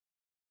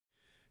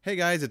Hey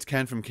guys, it's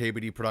Ken from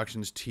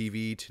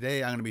KBDProductionsTV.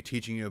 Today I'm going to be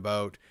teaching you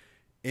about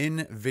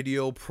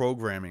InVideo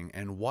Programming.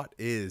 And what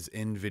is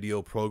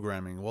InVideo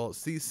Programming? Well,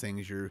 it's these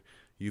things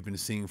you've been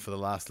seeing for the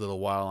last little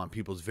while on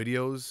people's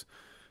videos.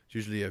 It's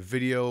usually a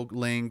video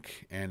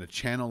link and a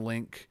channel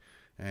link.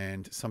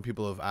 And some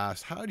people have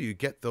asked, how do you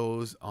get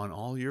those on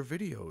all your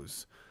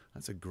videos?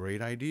 That's a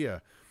great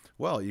idea.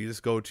 Well, you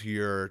just go to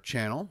your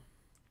channel,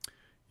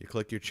 you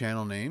click your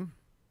channel name,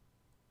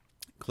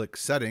 click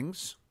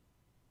Settings,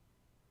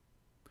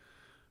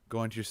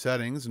 go into your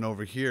settings, and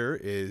over here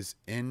is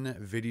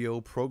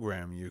InVideo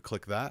Program. You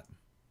click that,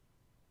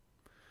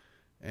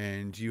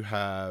 and you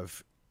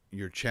have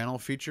your channel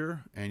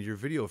feature and your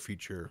video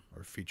feature,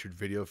 or featured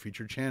video,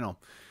 featured channel.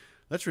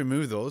 Let's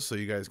remove those so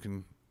you guys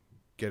can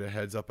get a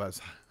heads up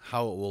as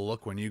how it will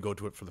look when you go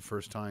to it for the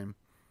first time.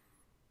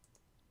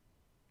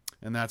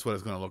 And that's what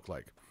it's going to look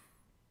like.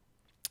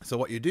 So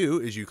what you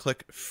do is you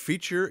click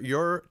Feature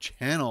Your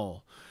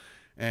Channel,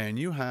 and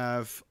you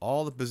have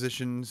all the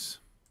positions,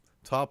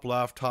 top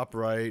left, top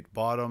right,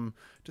 bottom.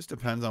 Just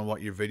depends on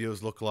what your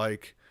videos look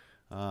like.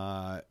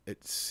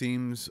 It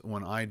seems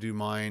when I do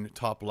mine,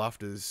 top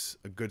left is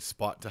a good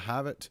spot to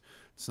have it.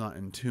 It's not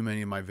in too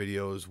many of my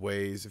videos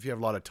ways. If you have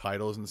a lot of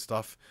titles and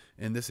stuff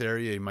in this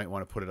area, you might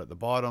want to put it at the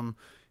bottom.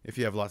 If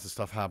you have lots of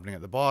stuff happening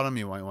at the bottom,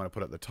 you might want to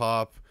put it at the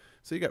top.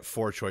 So you got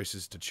 4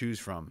 choices to choose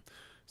from.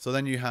 So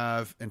then you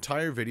have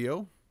entire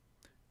video,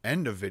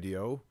 end of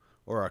video,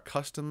 or a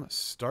custom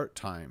start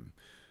time.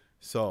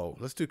 So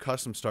let's do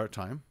custom start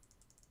time.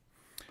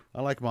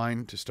 I like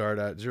mine to start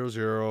at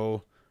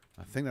 00,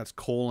 I think that's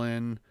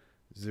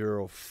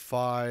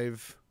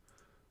 :05,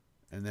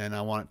 and then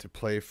I want it to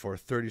play for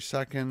 30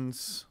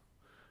 seconds,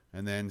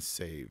 and then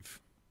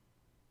save.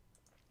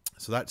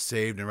 So that's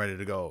saved and ready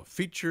to go.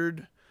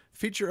 Feature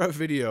a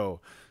video.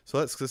 So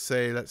let's just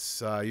say,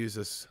 let's use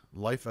this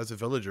life as a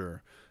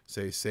villager.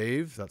 Say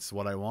save, that's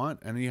what I want,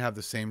 and then you have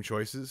the same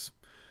choices.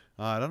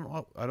 I don't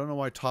know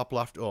why top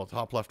left. Oh,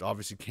 top left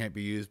obviously can't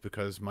be used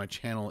because my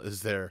channel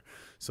is there.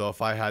 So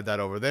if I had that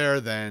over there,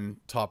 then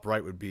top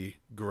right would be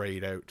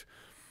grayed out.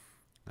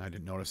 I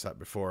didn't notice that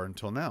before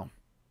until now.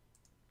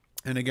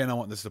 And again, I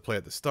want this to play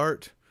at the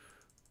start.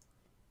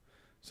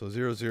 So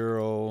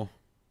 00.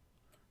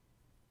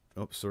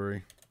 Oh,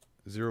 sorry,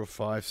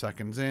 05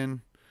 seconds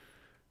in,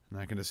 and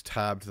I can just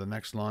tab to the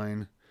next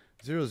line.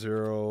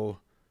 0030.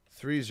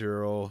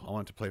 I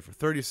want it to play for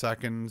 30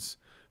 seconds.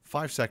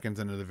 5 seconds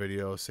into the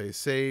video, say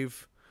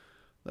save.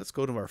 Let's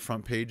go to our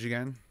front page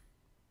again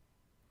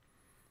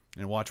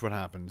and watch what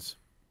happens.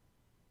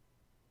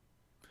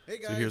 Hey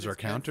guys, so here's our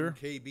counter.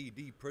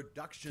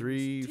 KBDProductionsTV.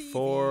 3,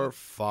 4,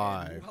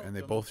 5, and they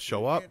both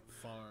show up,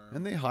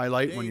 and they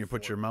highlight when you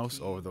put your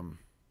mouse over them.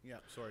 Yeah,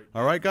 sorry.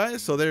 All right,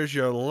 guys. So there's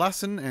your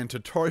lesson and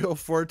tutorial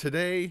for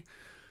today.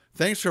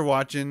 Thanks for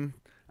watching.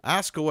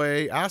 Ask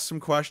away. Ask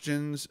some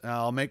questions.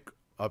 I'll make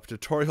a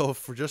tutorial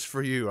just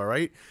for you. All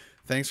right.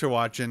 Thanks for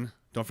watching.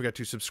 Don't forget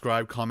to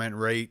subscribe, comment,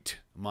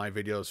 rate my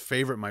videos,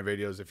 favorite my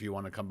videos if you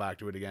want to come back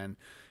to it again.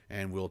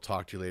 And we'll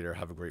talk to you later.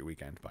 Have a great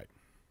weekend. Bye.